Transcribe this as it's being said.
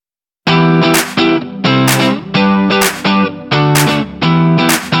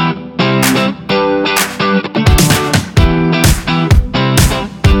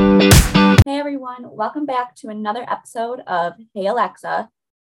welcome back to another episode of Hey Alexa.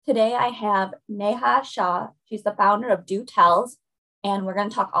 Today I have Neha Shah. She's the founder of Do Tells, and we're going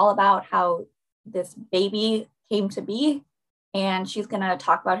to talk all about how this baby came to be. And she's going to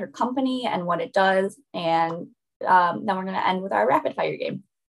talk about her company and what it does. And then we're going to end with our rapid fire game.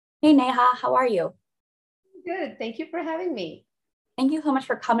 Hey, Neha, how are you? Good. Thank you for having me. Thank you so much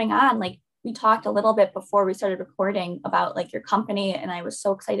for coming on. We talked a little bit before we started recording about your company, and I was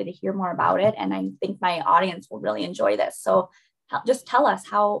so excited to hear more about it. And I think my audience will really enjoy this. So just tell us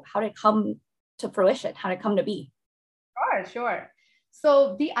how did it come to fruition? How did it come to be? Sure.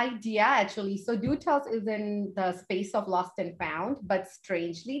 So the idea actually, so Do Tells is in the space of lost and found, but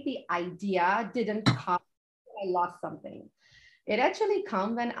strangely, the idea didn't come when I lost something. It actually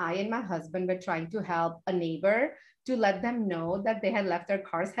come when I and my husband were trying to help a neighbor to let them know that they had left their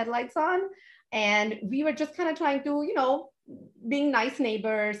car's headlights on. And we were just kind of trying to, being nice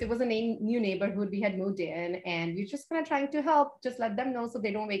neighbors. It was a new neighborhood we had moved in, and we were just kind of trying to help, just let them know so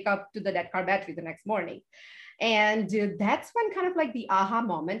they don't wake up to the dead car battery the next morning. And that's when kind of like the aha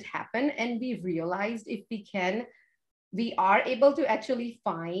moment happened. And we realized if we are able to actually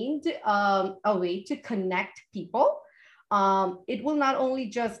find a way to connect people. It will not only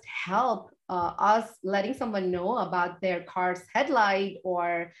just help us letting someone know about their car's headlight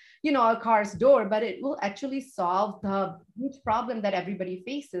or a car's door, but it will actually solve the huge problem that everybody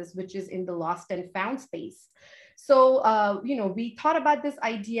faces, which is in the lost and found space. So we thought about this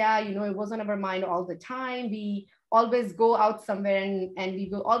idea. It was on our mind all the time. We always go out somewhere and we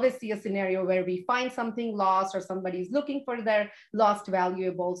will always see a scenario where we find something lost or somebody's looking for their lost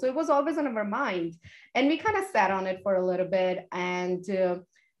valuable. So it was always on our mind, and we kind of sat on it for a little bit. And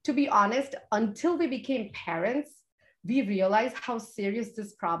to be honest, until we became parents, we realized how serious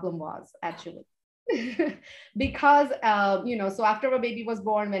this problem was actually. Because so after our baby was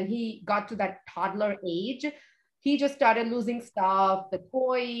born, when he got to that toddler age, he just started losing stuff, the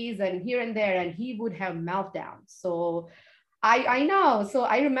toys and here and there, and he would have meltdowns. So I know. So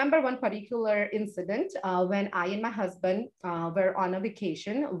I remember one particular incident when I and my husband were on a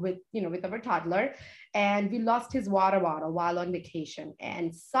vacation with our toddler, and we lost his water bottle while on vacation.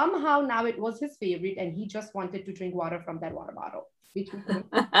 And somehow now it was his favorite, and he just wanted to drink water from that water bottle, which we couldn't.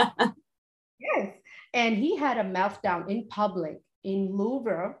 Yes. And he had a meltdown in public in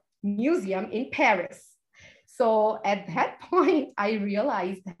Louvre Museum in Paris. So at that point, I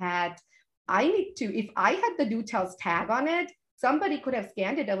realized that I need to, if I had the Do Tells tag on it, somebody could have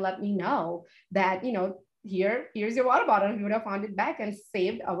scanned it and let me know that, here's your water bottle. And we would have found it back and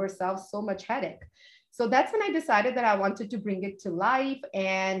saved ourselves so much headache. So that's when I decided that I wanted to bring it to life.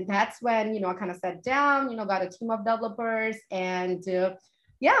 And that's when, I kind of sat down, got a team of developers and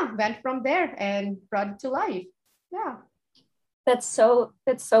went from there and brought it to life. Yeah. That's so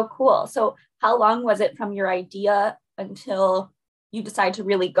cool. So how long was it from your idea until you decide to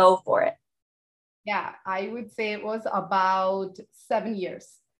really go for it? Yeah, I would say it was about 7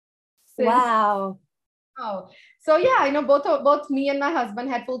 years. Wow. Oh, so yeah, I know both me and my husband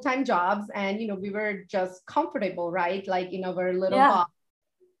had full-time jobs, and we were just comfortable, right? Like in our little box.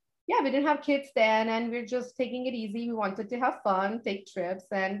 Yeah, we didn't have kids then, and we're just taking it easy. We wanted to have fun, take trips,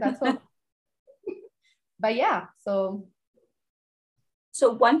 and that's what. But yeah, so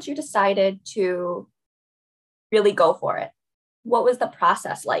once you decided to really go for it, what was the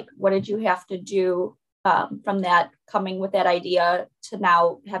process like? What did you have to do from that coming with that idea to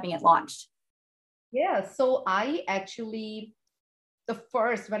now having it launched? Yeah, so I actually,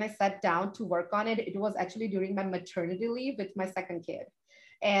 when I sat down to work on it, it was actually during my maternity leave with my second kid.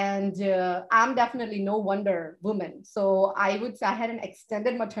 And I'm definitely no wonder woman. So I would say I had an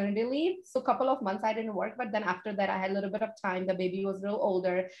extended maternity leave. So a couple of months I didn't work, but then after that I had a little bit of time. The baby was a little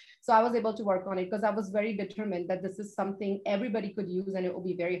older. So I was able to work on it because I was very determined that this is something everybody could use and it will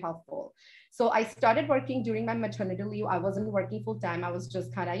be very helpful. So I started working during my maternity leave. I wasn't working full time. I was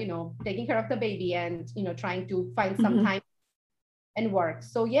just kind of, taking care of the baby and, trying to find some time and work.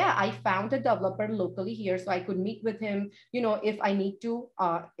 So yeah, I found a developer locally here so I could meet with him, if I need to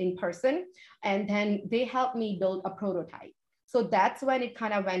in person. And then they helped me build a prototype. So that's when it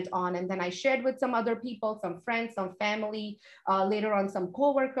kind of went on. And then I shared with some other people, some friends, some family, later on some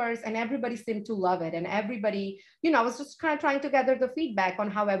coworkers, and everybody seemed to love it. And everybody, I was just kind of trying to gather the feedback on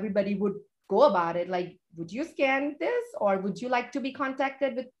how everybody would go about it. Like, would you scan this, or would you like to be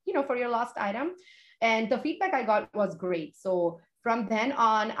contacted with, for your lost item? And the feedback I got was great. So from then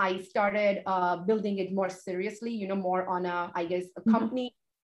on, I started building it more seriously, more on a company,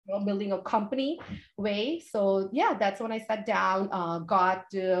 building a company way. So yeah, that's when I sat down, got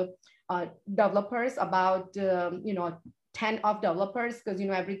developers about, 10 of developers, because, you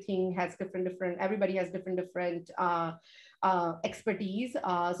know, everything has everybody has different expertise.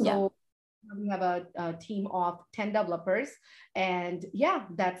 So we have a team of 10 developers. And yeah,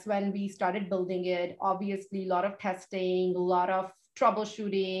 that's when we started building it. Obviously, a lot of testing, a lot of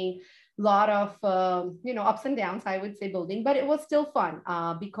troubleshooting, a lot of, you know, ups and downs, I would say, building, but it was still fun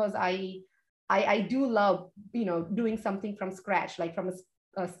because I do love, you know, doing something from scratch, like from a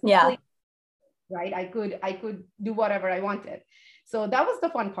right? I could do whatever I wanted. So that was the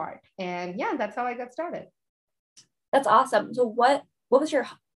fun part. And yeah, that's how I got started. That's awesome. So what was your,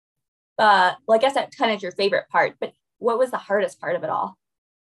 well, I guess that kind of your favorite part, but what was the hardest part of it all?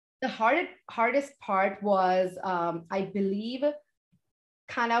 The hardest part was, I believe,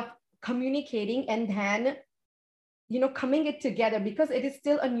 kind of communicating and then, you know, coming it together, because it is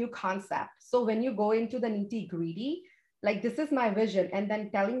still a new concept. So when you go into the nitty gritty, like, this is my vision, and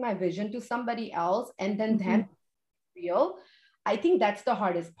then telling my vision to somebody else, and then real, I think that's the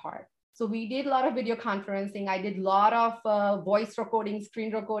hardest part. So we did a lot of video conferencing. I did a lot of voice recording,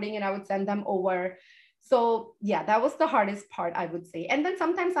 screen recording, and I would send them over. So yeah, that was the hardest part, I would say. And then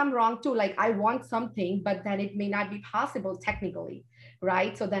sometimes I'm wrong too. Like, I want something, but then it may not be possible technically,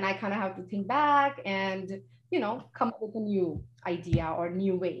 right? So then I kind of have to think back and, you know, come up with a new idea or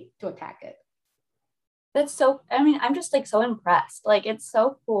new way to attack it. That's so, I mean, I'm just like so impressed. Like, it's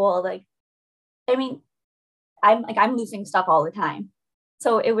so cool. Like, I mean, I'm losing stuff all the time.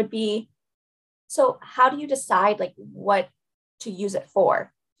 So it would be, so how do you decide like what to use it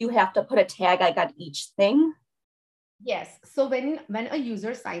for? You have to put a tag like on each thing? Yes. So when a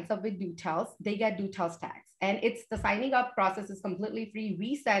user signs up with DoTels, they get DoTels tags, and it's the signing up process is completely free.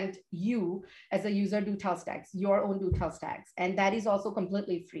 We send you as a user DoTels tags, your own DoTels tags, and that is also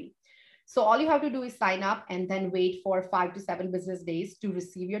completely free. So all you have to do is sign up and then wait for 5 to 7 business days to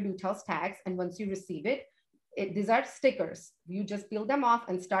receive your DoTels tags. And once you receive it, these are stickers. You just peel them off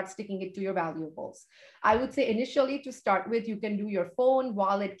and start sticking it to your valuables. I would say initially, to start with, you can do your phone,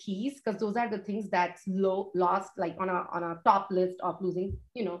 wallet, keys, because those are the things that's lost, like on a top list of losing,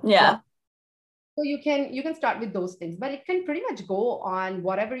 you know. Yeah. So you can start with those things, but it can pretty much go on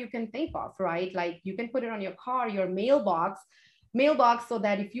whatever you can think of, right? Like, you can put it on your car, your mailbox, so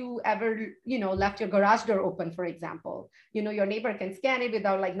that if you ever, you know, left your garage door open, for example, you know, your neighbor can scan it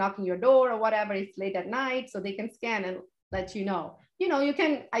without like knocking your door or whatever. It's late at night, so they can scan and let you know. You know, you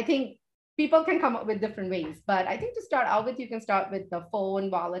can, I think people can come up with different ways, but I think to start out with, you can start with the phone,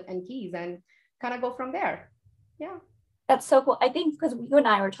 wallet, and keys, and kind of go from there. Yeah. That's so cool. I think because you and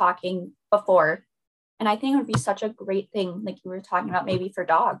I were talking before, and I think it would be such a great thing, like you were talking about, maybe for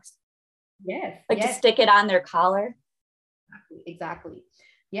dogs. Yes. Like, to stick it on their collar. Exactly.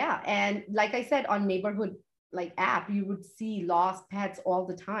 Yeah. And like I said, on neighborhood like app, you would see lost pets all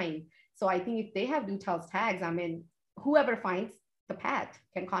the time. So I think if they have DoTels tags, I mean, whoever finds the pet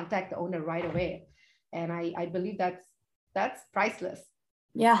can contact the owner right away. And I believe that's priceless.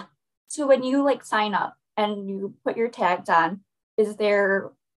 Yeah. So when you like sign up and you put your tags on, is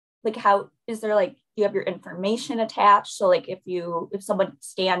there like, you have your information attached? So like, if someone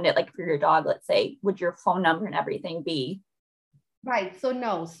scanned it, like for your dog, let's say, would your phone number and everything be? Right. So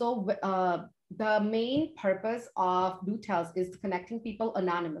no. So the main purpose of DoTels is connecting people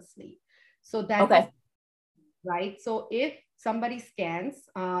anonymously. So that okay. is right. So if somebody scans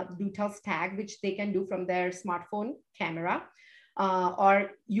DoTels tag, which they can do from their smartphone camera or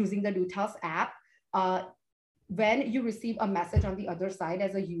using the DoTels app, when you receive a message on the other side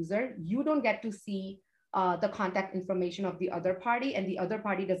as a user, you don't get to see the contact information of the other party, and the other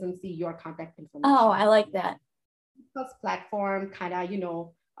party doesn't see your contact information. Oh, I like that. DoTels platform kind of, you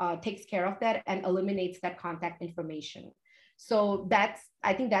know, takes care of that and eliminates that contact information. So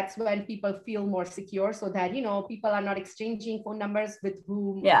I think that's when people feel more secure, so that, you know, people are not exchanging phone numbers with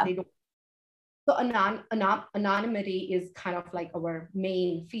whom they don't. So anonymity is kind of like our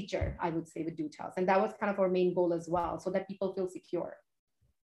main feature, I would say, with DoTels. And that was kind of our main goal as well, so that people feel secure.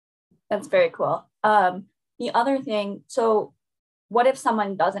 That's very cool. The other thing, so what if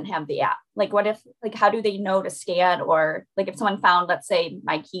someone doesn't have the app? Like, how do they know to scan? Or like, if someone found, let's say,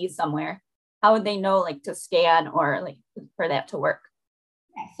 my keys somewhere, how would they know like to scan or like for that to work?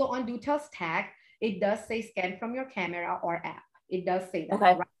 Yeah, so on DoTels tag, it does say scan from your camera or app. It does say that.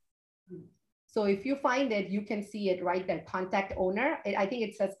 Okay. Right? So if you find it, you can see it right there, contact owner. I think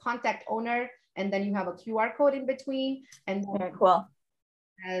it says contact owner, and then you have a QR code in between, and then very cool.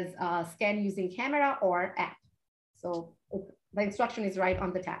 As scan using camera or app. So the instruction is right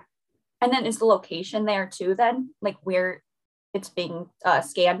on the tab. And then is the location there too then? Like where it's being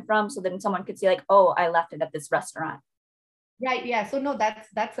scanned from? So then someone could see like, oh, I left it at this restaurant. Right. Yeah. So no,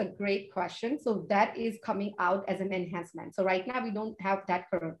 that's a great question. So that is coming out as an enhancement. So right now we don't have that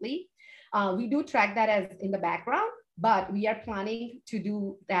currently. We do track that as in the background, but we are planning to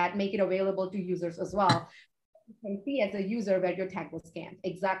do that, make it available to users as well. You can see as a user where your tag was scanned,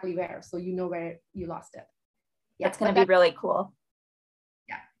 exactly where, so you know where you lost it. Yeah, That's going to be really cool.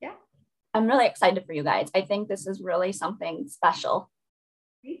 Yeah. Yeah. I'm really excited for you guys. I think this is really something special.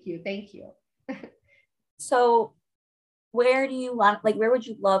 Thank you. Thank you. So where do you want, like, where would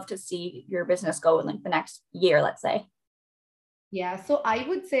you love to see your business go in like the next year, let's say? Yeah, so I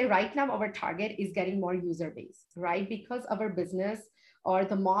would say right now our target is getting more user base, right? Because our business or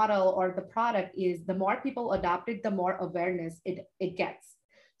the model or the product is the more people adopt it, the more awareness it gets.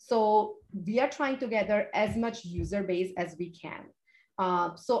 So we are trying to gather as much user base as we can.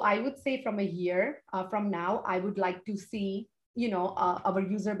 So I would say from a year from now, I would like to see, our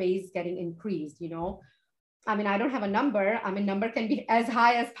user base getting increased, I mean, I don't have a number. I mean, number can be as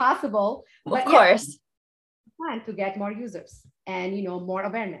high as possible. But of course. Plan to get more users and more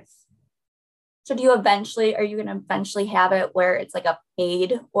awareness. So are you going to eventually have it where it's like a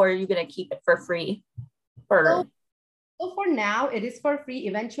paid, or are you going to keep it for free? So for now, it is for free.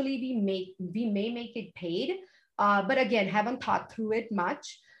 Eventually, we may make it paid, but again, haven't thought through it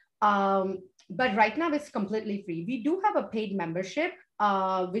much. But right now, it's completely free. We do have a paid membership,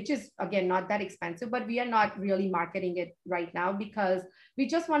 which is, again, not that expensive, but we are not really marketing it right now because we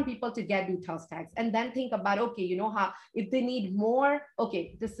just want people to get Dootels tags and then think about, okay, how, if they need more,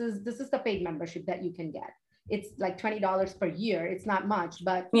 okay, this is the paid membership that you can get. It's like $20 per year. It's not much,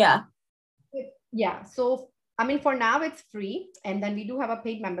 but yeah. Yeah. So, I mean, for now it's free. And then we do have a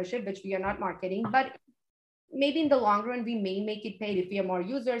paid membership, which we are not marketing, but maybe in the long run, we may make it paid if we have more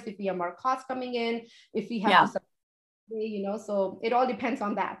users, if we have more costs coming in, if we have to, so it all depends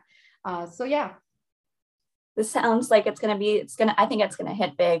on that. So yeah. This sounds like I think it's going to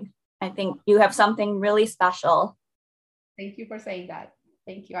hit big. I think you have something really special. Thank you for saying that.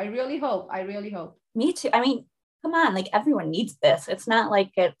 Thank you. I really hope. Me too. I mean, come on, like everyone needs this. It's not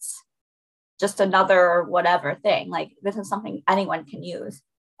like it's just another whatever thing. Like this is something anyone can use.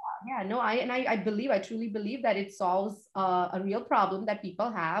 Yeah, no, I truly believe that it solves a real problem that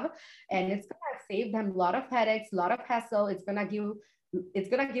people have, and it's gonna save them a lot of headaches, a lot of hassle. It's gonna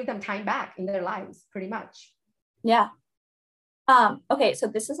give them time back in their lives, pretty much. Yeah. Okay, so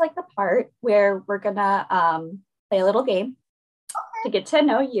this is like the part where we're gonna play a little game to get to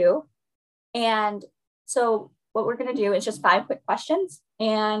know you. And so what we're gonna do is just 5 quick questions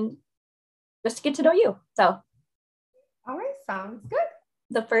and just to get to know you. So all right, sounds good.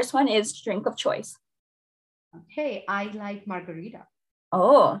 The first one is drink of choice. Okay, I like margarita.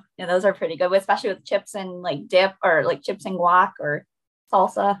 Oh, yeah, those are pretty good, especially with chips and like dip or like chips and guac or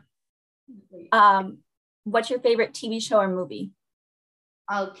salsa. What's your favorite TV show or movie?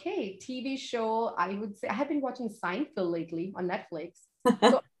 Okay, TV show, I would say I have been watching Seinfeld lately on Netflix.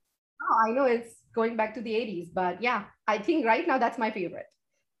 So I know it's going back to the 80s, but yeah, I think right now that's my favorite.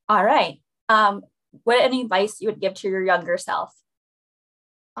 All right. What any advice you would give to your younger self?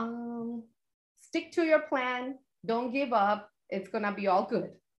 Stick to your plan. Don't give up. It's gonna be all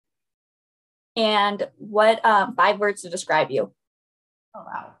good. And what 5 words to describe you? Oh,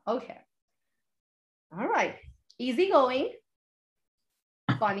 wow. Okay. All right. Easygoing.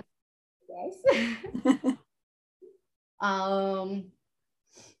 Funny. Yes.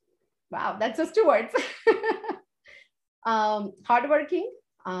 Wow, that's just 2 words. Hardworking,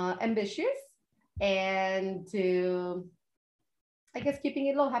 ambitious, and I guess keeping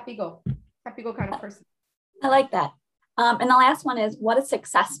it low, happy go kind of person. I like that. And the last one is, what does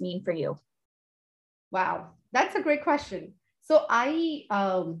success mean for you? Wow, that's a great question. So I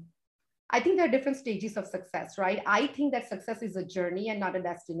think there are different stages of success, right? I think that success is a journey and not a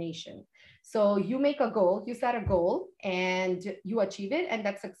destination. So you make a goal, you set a goal and you achieve it, and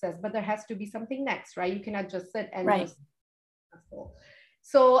that's success. But there has to be something next, right? You cannot just sit and just.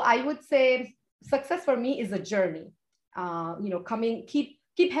 So I would say success for me is a journey.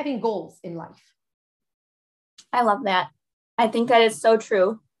 Keep having goals in life. I love that. I think that is so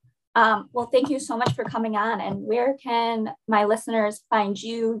true. Well, thank you so much for coming on. And where can my listeners find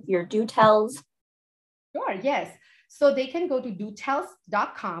you, your Dootels? Sure, yes. So they can go to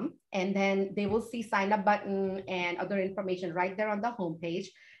dootels.com and then they will see sign up button and other information right there on the homepage.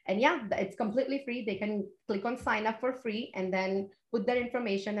 And yeah, it's completely free. They can click on sign up for free and then put their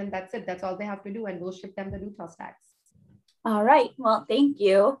information, and that's it. That's all they have to do. And we'll ship them the Dootels tags. All right. Well, thank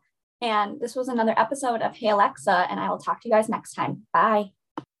you. And this was another episode of Hey Alexa, and I will talk to you guys next time. Bye.